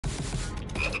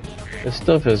This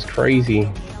stuff is crazy.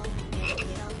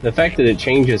 The fact that it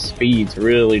changes speeds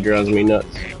really drives me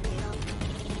nuts.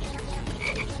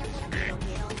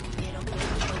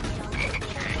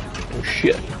 Oh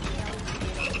shit.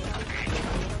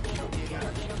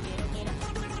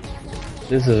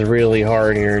 This is really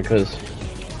hard here because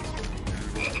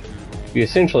you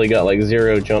essentially got like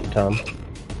 0 jump time.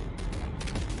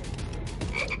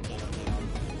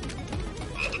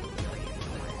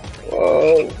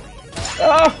 Whoa.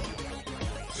 Ah!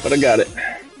 But I got it.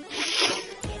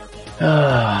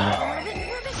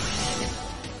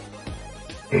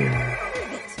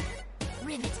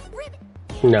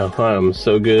 No, I'm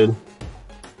so good.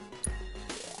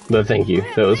 But thank you.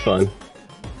 That was fun.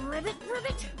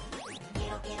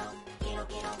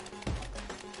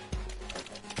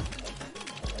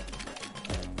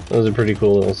 That was a pretty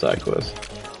cool little side quest.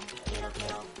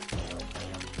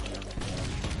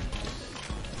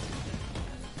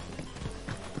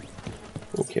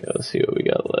 Okay, let's see what we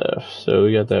got left. So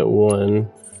we got that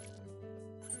one.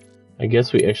 I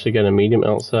guess we actually got to meet him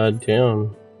outside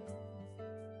town.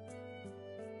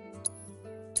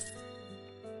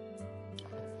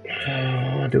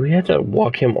 Do we have to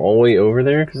walk him all the way over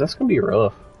there? Because that's going to be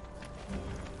rough.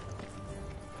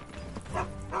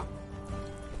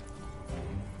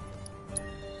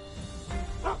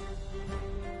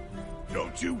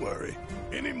 Don't you worry.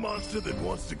 Any monster that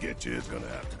wants to get you is going to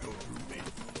have to go through me.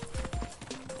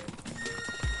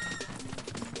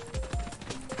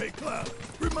 Hey, Cloud,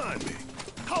 remind me,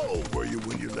 how old were you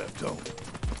when you left home?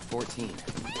 14.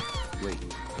 Wait,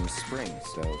 it was spring,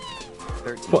 so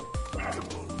 13. What? I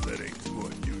suppose that ain't too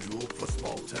unusual for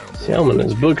small town. Salmon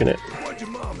is booking it. What'd your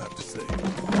mom have to say?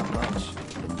 Not much.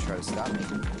 Didn't try to stop me.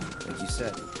 Like you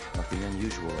said, nothing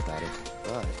unusual about it.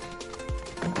 But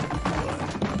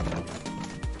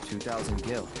 2,000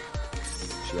 gil.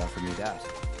 She offered me that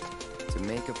to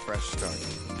make a fresh start.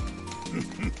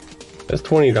 That's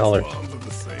 $20. Moms are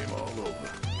the same all over.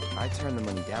 I turned the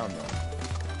money down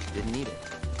though. Didn't need it,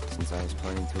 since I was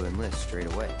planning to enlist straight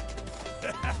away.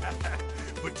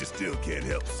 But you still can't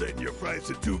help setting your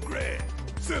price at $2,000.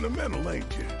 Sentimental, ain't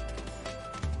you?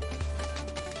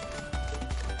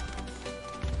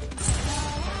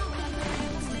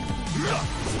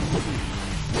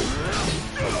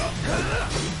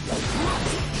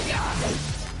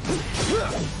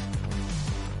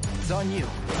 It's on you.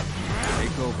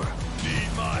 Take over. Need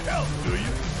my help, do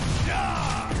you?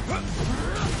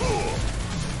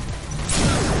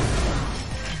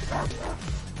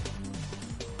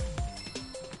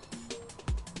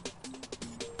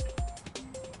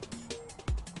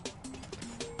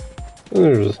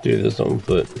 Let's just do this on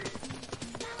foot.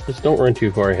 Just don't run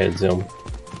too far ahead, Zim.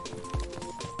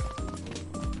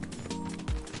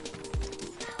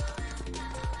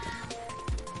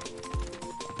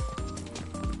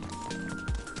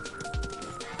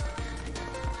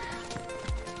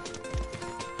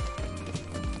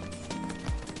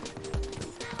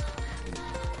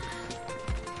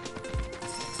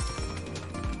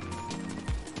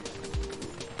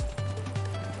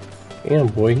 Damn,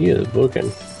 boy, he is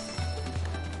booking.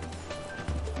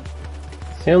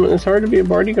 Sam, it's hard to be a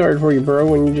bodyguard for you, bro,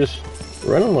 when you just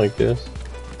running like this.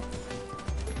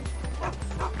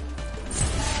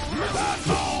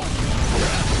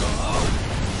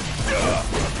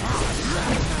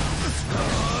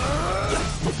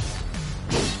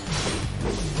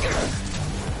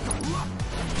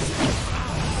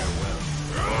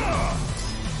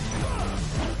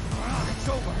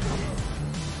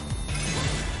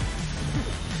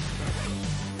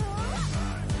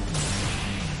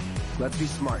 Let's be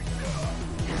smart.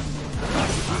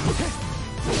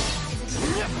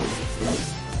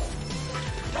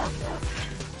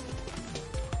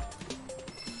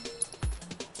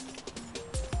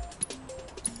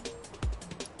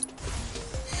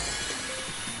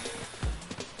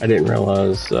 I didn't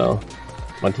realize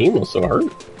my team was so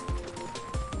hurt.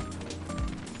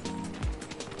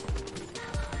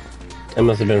 It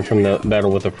must have been from the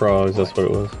battle with the frogs, that's what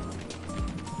it was.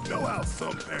 Know how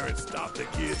some parents stop their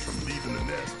kids from leaving the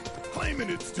nest, claiming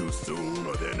it's too soon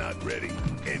or they're not ready.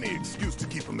 Any excuse to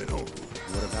keep them at home.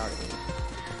 What about it?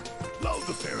 Loads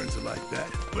of parents are like that,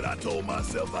 but I told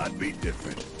myself I'd be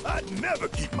different. I'd never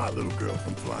keep my little girl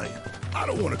from flying. I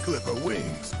don't want to clip her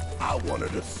wings. I want her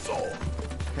to soar.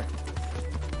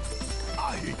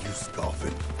 I hear you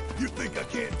scoffing. You think I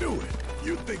can't do it.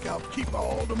 You think I'll keep her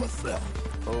all to myself.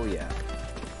 Oh yeah.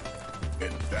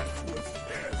 And that's what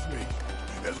scares me.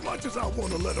 As much as I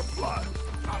want to let her fly,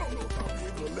 I don't know if I'll be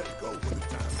able to let go when the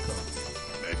time comes.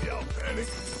 Maybe I'll panic,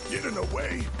 get in her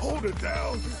way, hold her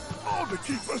down, all to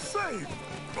keep her safe.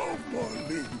 Both want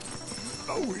me.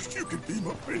 I wish you could be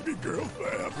my baby girl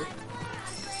forever.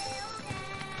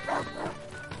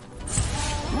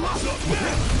 What's up,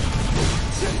 man?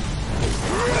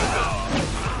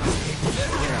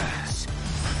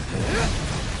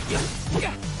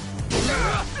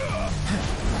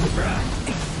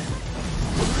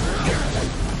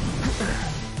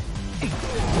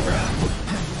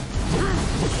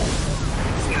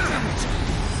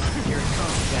 Here it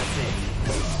comes, that's it.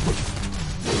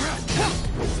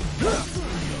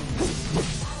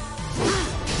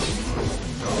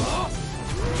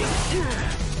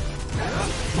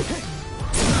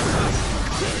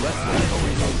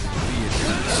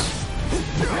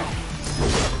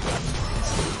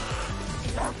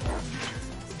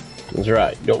 That's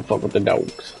right, don't fuck with the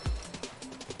dogs.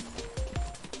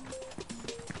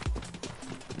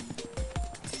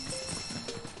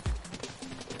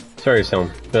 Sorry,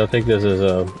 son, but I think this is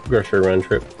a grocery run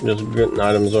trip. Just getting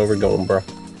items over, going, bro.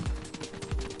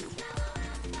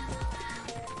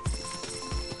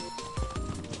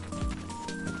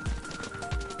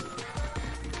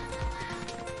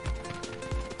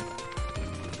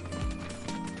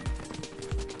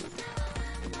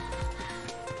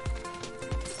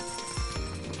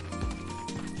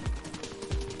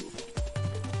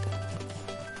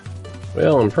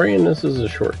 Well, I'm praying this is a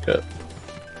shortcut.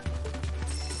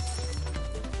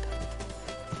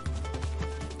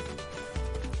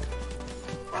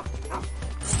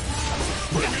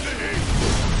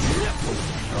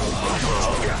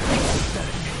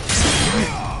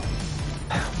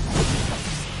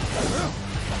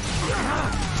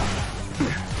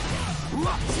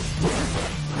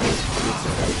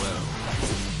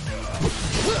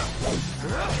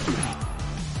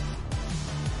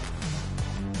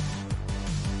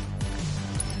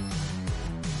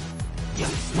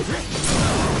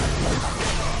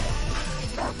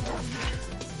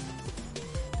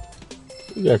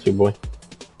 You got you, boy.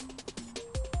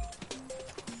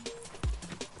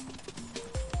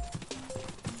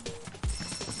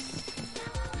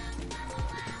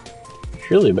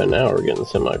 Surely by now we're getting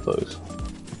semi-close.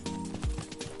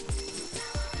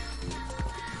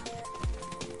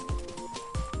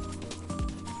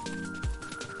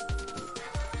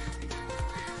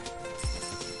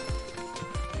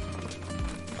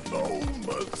 Oh,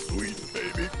 my sweet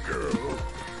baby girl.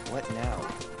 What now?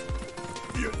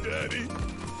 Your daddy.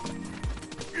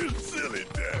 Your silly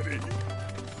daddy.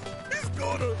 He's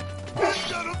gonna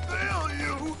fail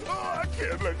you. Oh, I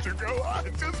can't let you go. I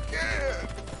just can't.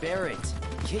 Barrett,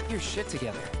 get your shit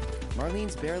together.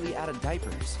 Marlene's barely out of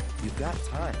diapers. You've got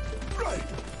time. Right.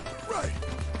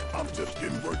 I'm just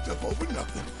getting worked up over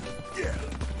nothing. Yeah.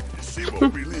 She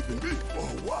won't be leaving me for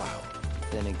a while.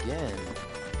 Then again...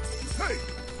 Hey!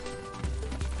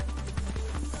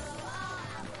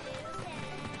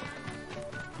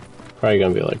 Probably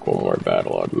gonna be like one more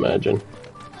battle, I'd imagine.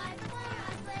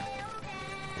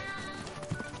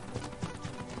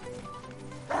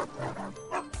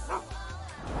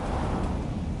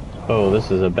 Oh, this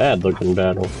is a bad looking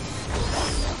battle.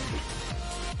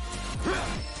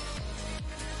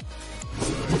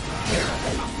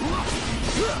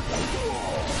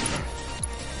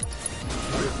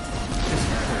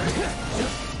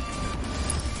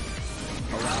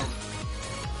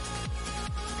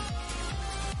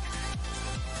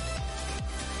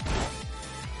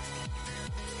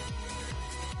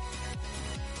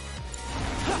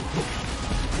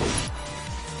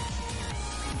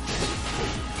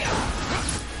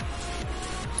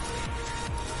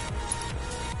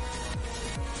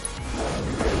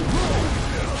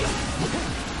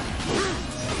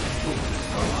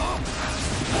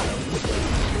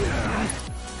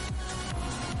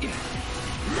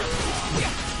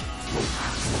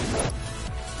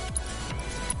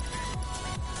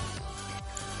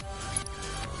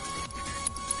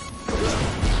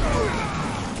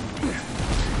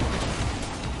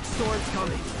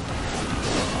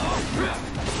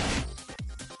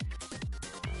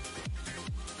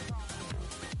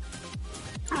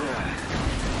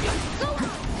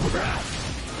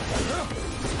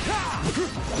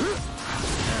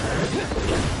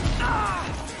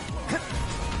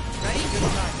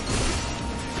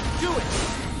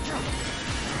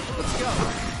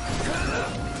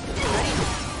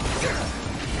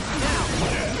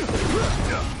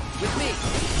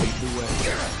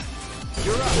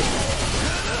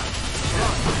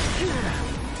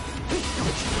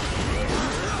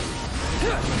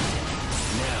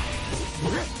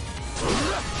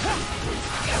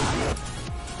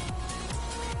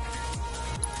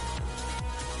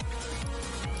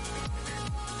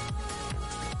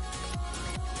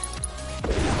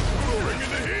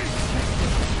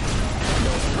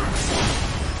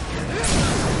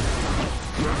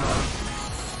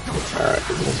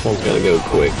 This one's gotta go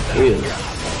quick. It is.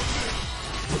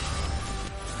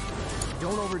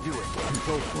 Don't overdo it.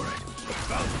 Go for it.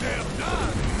 About damn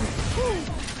time. Ooh,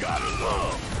 gotta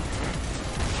love.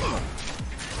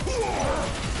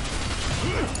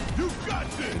 You got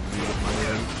this.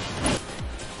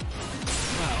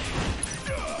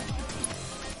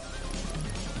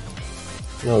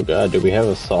 Oh god, do we have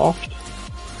a soft?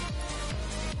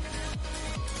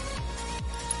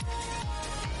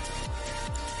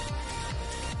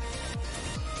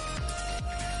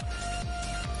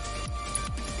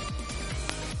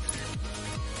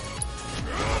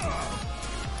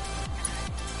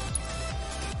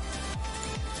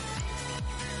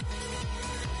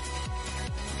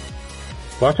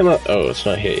 Why can I? Oh, it's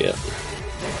not hit yet.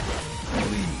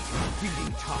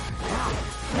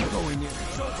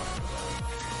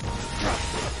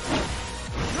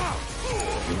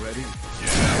 You ready? Yeah.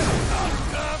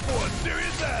 Time for a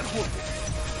serious ass whooping.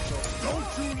 Don't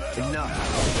you let Enough.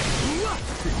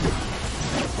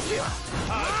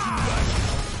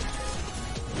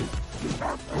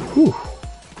 Whew.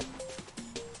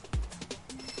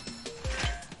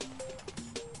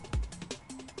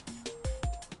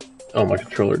 Oh, my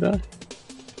controller died.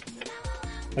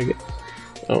 I guess.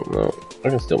 Oh no, I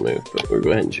can still move, but we'll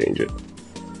go ahead and change it.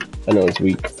 I know it's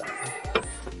weak.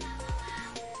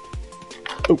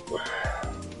 Oh.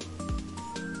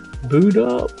 Boot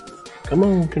up. Come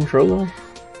on, controller.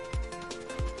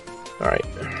 Alright.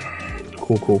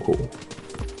 Cool.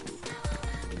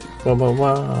 Wow, wow,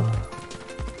 wow.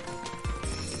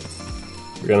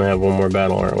 We're gonna have one more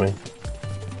battle, aren't we?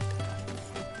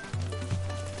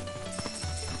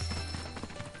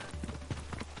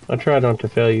 I try not to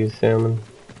fail you, Salmon.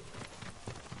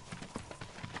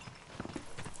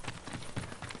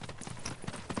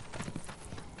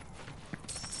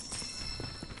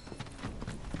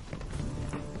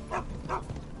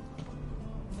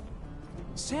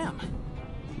 Sam,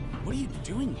 what are you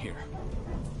doing here?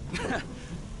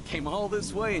 Came all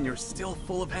this way and you're still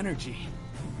full of energy.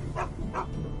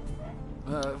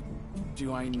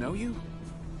 Do I know you?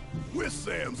 We're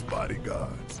Sam's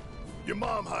bodyguards. Your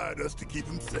mom hired us to keep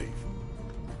him safe.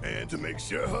 And to make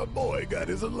sure her boy got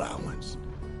his allowance.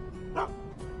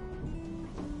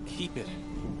 Keep it.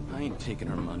 I ain't taking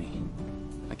her money.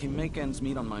 I can make ends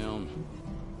meet on my own.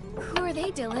 Who are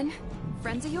they, Dylan?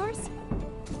 Friends of yours?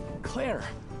 Claire,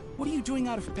 what are you doing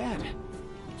out of bed?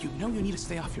 You know you need to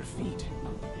stay off your feet.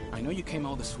 I know you came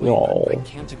all this way, No. but I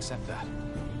can't accept that.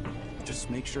 Just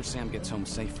make sure Sam gets home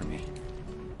safe for me.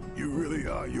 You really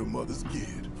are your mother's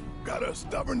kid. Got her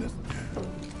stubbornness.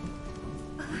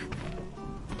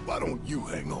 Why don't you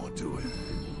hang on to it?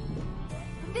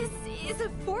 This is a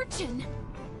fortune.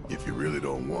 If you really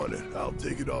don't want it, I'll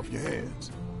take it off your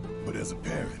hands. But as a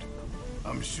parent,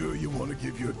 I'm sure you want to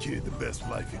give your kid the best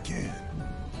life you can.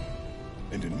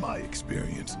 And in my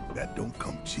experience, that don't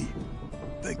come cheap.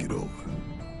 Think it over.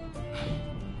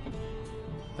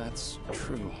 That's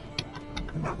true.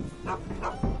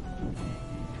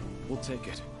 We'll take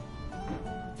it.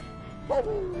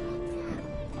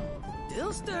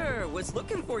 Dilster was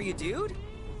looking for you, dude.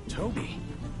 Toby.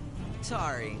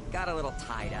 Sorry, got a little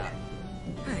tied up.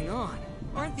 Hang on,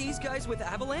 aren't these guys with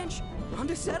Avalanche?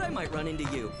 Rhonda said I might run into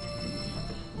you.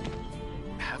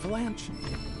 Avalanche?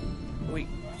 Wait,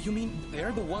 you mean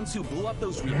they're the ones who blew up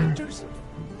those reactors?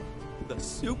 The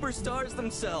superstars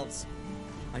themselves.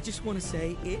 I just want to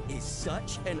say it is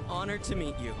such an honor to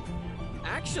meet you.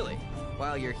 Actually,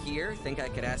 while you're here, think I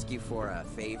could ask you for a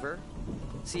favor?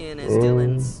 Seeing as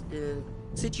Dylan's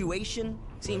situation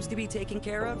seems to be taken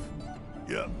care of?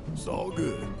 Yep, it's all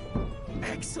good.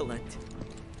 Excellent.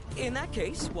 In that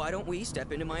case, why don't we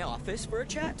step into my office for a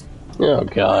chat? Oh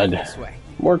god. This way.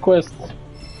 More quests.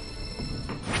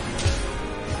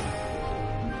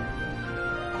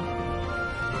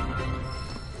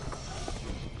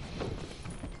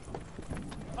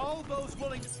 All those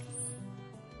willing to...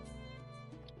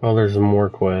 Oh, there's more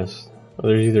quests. Oh,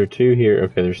 there's either two here.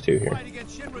 Okay, there's two here.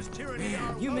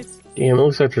 You missed. Damn, it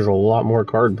looks like there's a lot more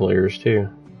card players too.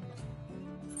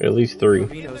 At least 3.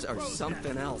 Vinos are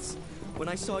something else. When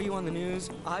I saw you on the news,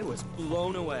 I was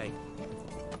blown away.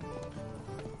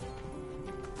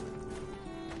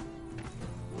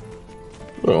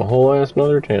 A whole ass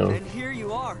another town. And here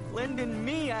you are, lending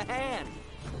me a hand.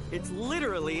 It's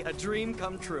literally a dream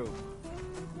come true.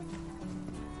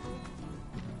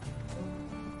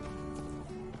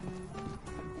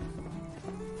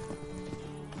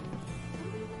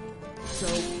 So,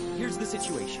 here's the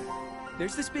situation.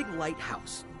 There's this big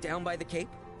lighthouse down by the Cape,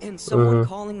 and someone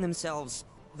calling themselves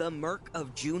the Merc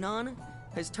of Junon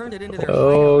has turned it into their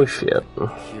Oh hideout. shit.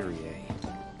 Kyrie.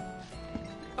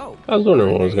 Oh, I was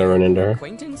wondering what was gonna run into her.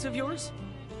 Acquaintance of yours?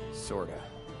 Sorta.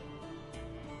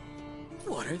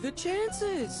 What are the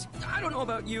chances? I don't know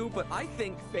about you, but I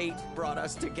think fate brought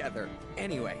us together.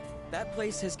 Anyway, that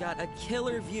place has got a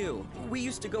killer view. We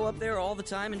used to go up there all the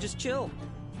time and just chill.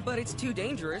 But it's too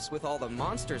dangerous with all the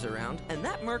monsters around, and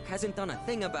that merc hasn't done a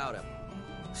thing about him.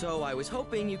 So I was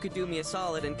hoping you could do me a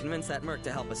solid and convince that merc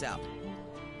to help us out.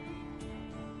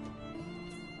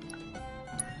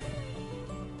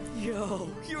 Yo,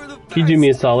 you're the best. Can you do me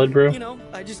a solid, bro? You know,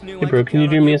 I just knew Hey, I bro, could can you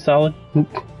count do on me you. a solid?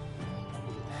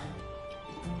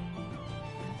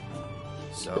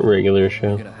 So, Regular you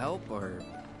show. gonna help or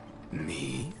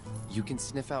Me? you can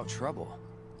sniff out trouble?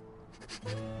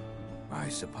 I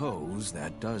suppose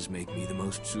that does make me the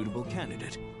most suitable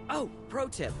candidate. Oh, pro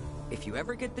tip. If you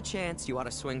ever get the chance, you ought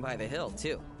to swing by the hill,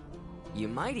 too. You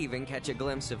might even catch a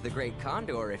glimpse of the Great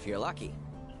Condor if you're lucky.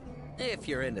 If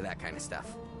you're into that kind of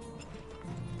stuff.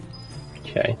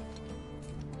 Okay.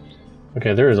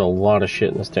 Okay, there is a lot of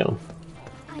shit in this town.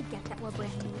 I get that we're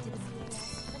brand new to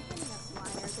this area, but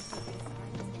hitting a flyer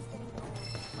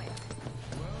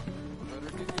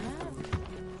to take a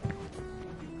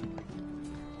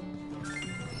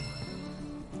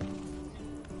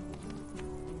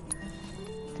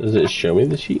sign is Does it show me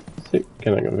the sheet?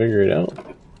 Can I figure it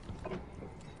out?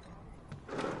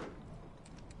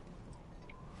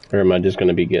 Or am I just going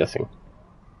to be guessing?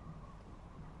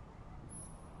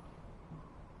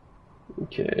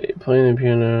 Okay, playing the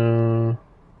piano.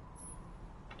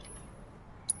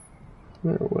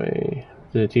 No way.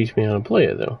 Did it teach me how to play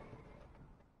it, though?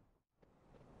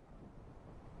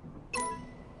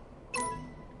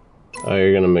 Oh,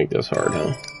 you're going to make this hard,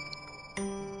 huh?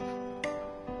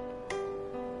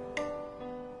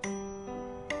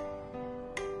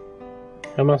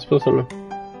 How am I supposed to know?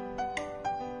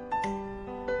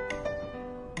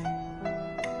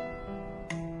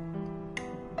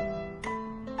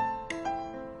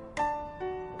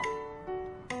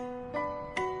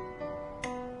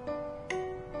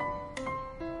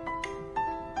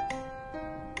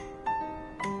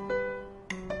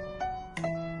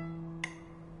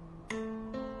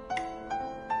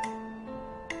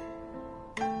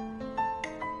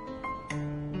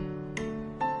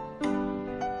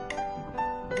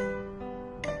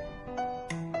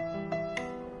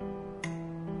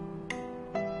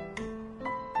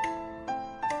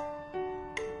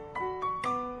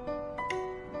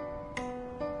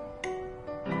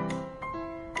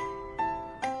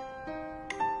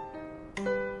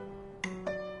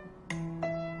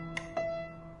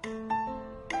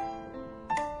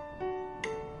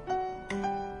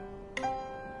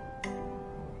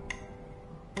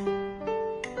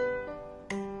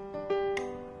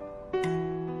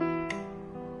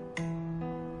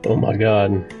 Oh my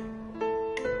god.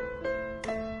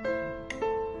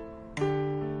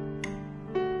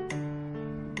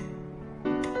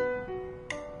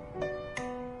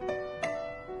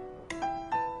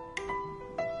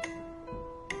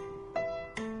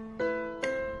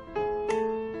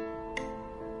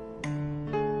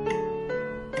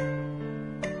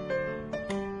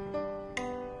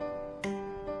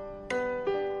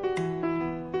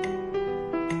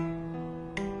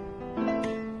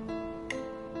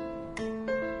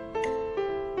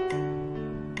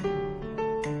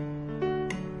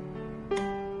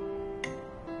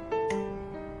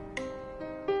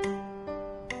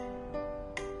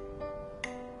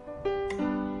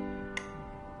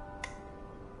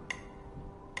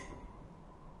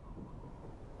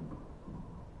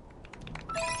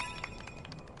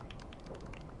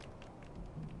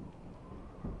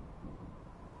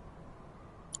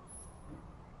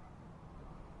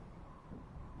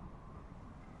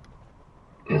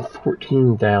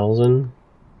 $14,000.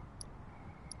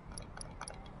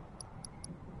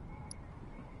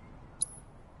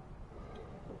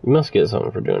 You must get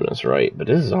something for doing this right, but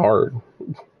this is hard.